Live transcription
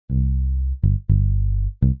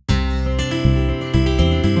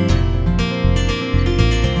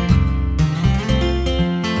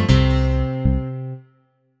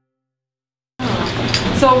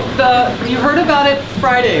about it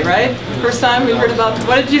Friday, right? First time we heard about.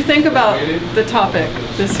 What did you think about the topic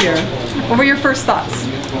this year? What were your first thoughts?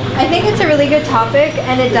 I think it's a really good topic,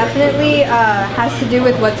 and it definitely has to do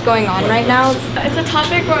with what's going on right now. It's a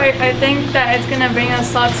topic where I think that it's going to bring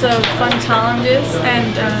us lots of fun challenges,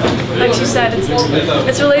 and like you said, it's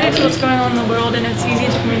related to what's going on in the world, and it's easy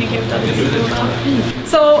to communicate with other people.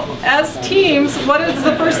 So, as teams, what is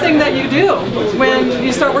the first thing that you do when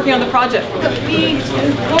you start working on the project? We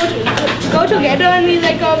go together and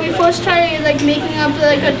we first try making up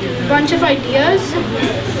a bunch of ideas,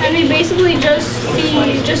 and we basically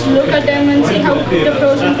just look at them and see how the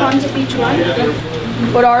pros and cons of each one.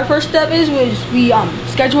 What our first step was we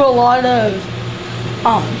schedule a lot of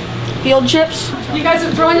field trips. You guys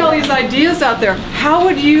are throwing all these ideas out there. How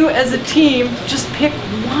would you, as a team, just pick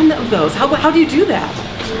one of those? How do you do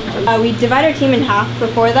that? We divide our team in half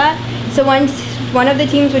before that. So one of the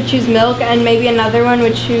teams would choose milk, and maybe another one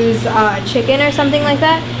would choose chicken or something like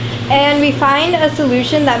that. And we find a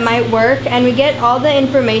solution that might work, and we get all the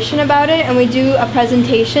information about it, and we do a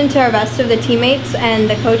presentation to our rest of the teammates and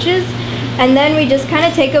the coaches. And then we just kind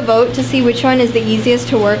of take a vote to see which one is the easiest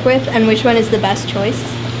to work with and which one is the best choice.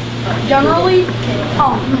 Generally,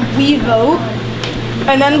 we vote,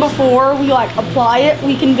 and then before we apply it,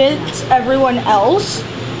 we convince everyone else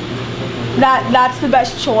that that's the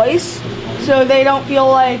best choice, so they don't feel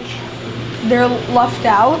like they're left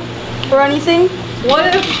out or anything.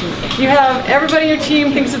 What if you have everybody in your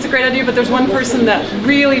team thinks it's a great idea, but there's one person that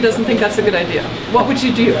really doesn't think that's a good idea? What would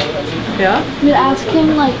you do? Yeah? We'd ask him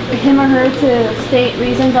or her to state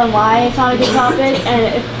reasons on why it's not a good topic,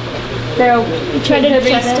 and if they'll try to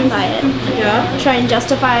justify it. Yeah? Try and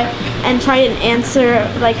justify and try and answer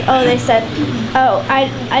they said, oh,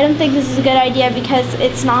 I don't think this is a good idea because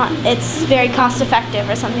it's very cost effective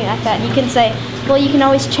or something like that. And you can say, well, you can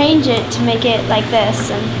always change it to make it like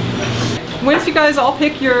this. And once you guys all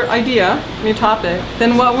pick your idea, your topic,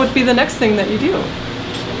 then what would be the next thing that you do?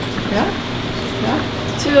 Yeah?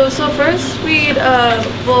 Yeah? So first we'd,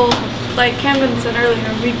 like Camden said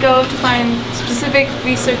earlier, we'd go to find specific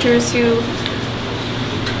researchers who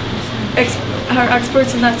are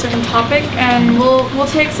experts in that certain topic, and we'll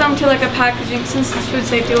take some to a packaging, since it's food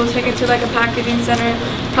safety, we'll take it to a packaging center,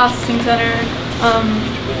 processing center,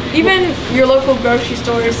 even your local grocery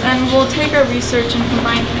stores, and we'll take our research and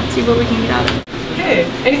combine it and see what we can get out of it. Okay.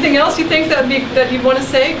 Anything else you think that you'd want to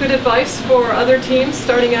say? Good advice for other teams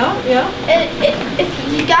starting out? Yeah? If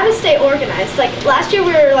you gotta stay organized. Last year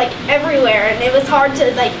we were everywhere, and it was hard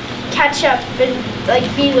to catch up and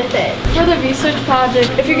be with it. For the research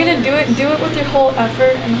project, if you're gonna do it with your whole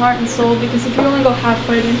effort and heart and soul, because if you only go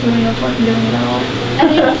halfway, then you really no point in doing it at all. I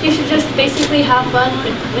think you should just basically have fun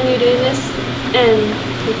when you're doing this, and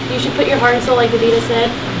you should put your heart and soul, like Adita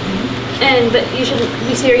said, but you should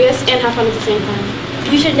be serious and have fun at the same time.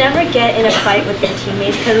 You should never get in a fight with your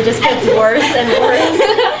teammates because it just gets worse and worse.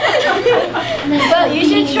 But you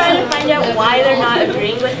should try to find out why they're not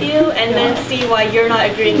agreeing with you, and then see why you're not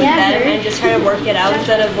agreeing with them, and just try to work it out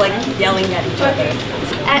instead of yelling at each other.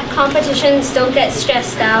 At competitions, don't get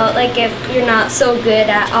stressed out. If you're not so good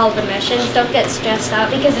at all the missions, don't get stressed out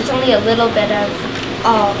because it's only a little bit of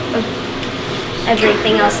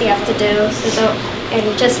everything else you have to do. So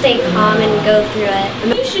just stay calm and go through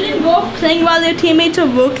it. You shouldn't go off playing while your teammates are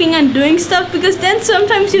working and doing stuff, because then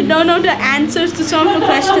sometimes you don't know the answers to some of the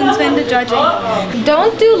questions when they're judging.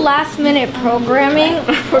 Don't do last-minute programming.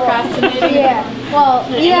 Procrastinating. Yeah. Well,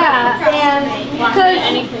 yeah, and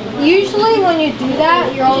because usually when you do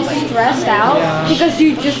that, you're all stressed out because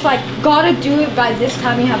you just gotta do it by this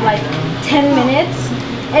time. You have 10 minutes,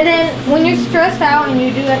 and then when you're stressed out and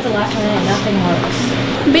you do it at the last minute, nothing works.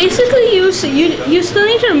 Basically, you still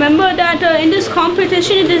need to remember that in this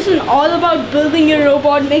competition, it isn't all about building your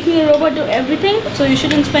robot, making your robot do everything, so you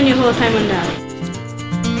shouldn't spend your whole time on that.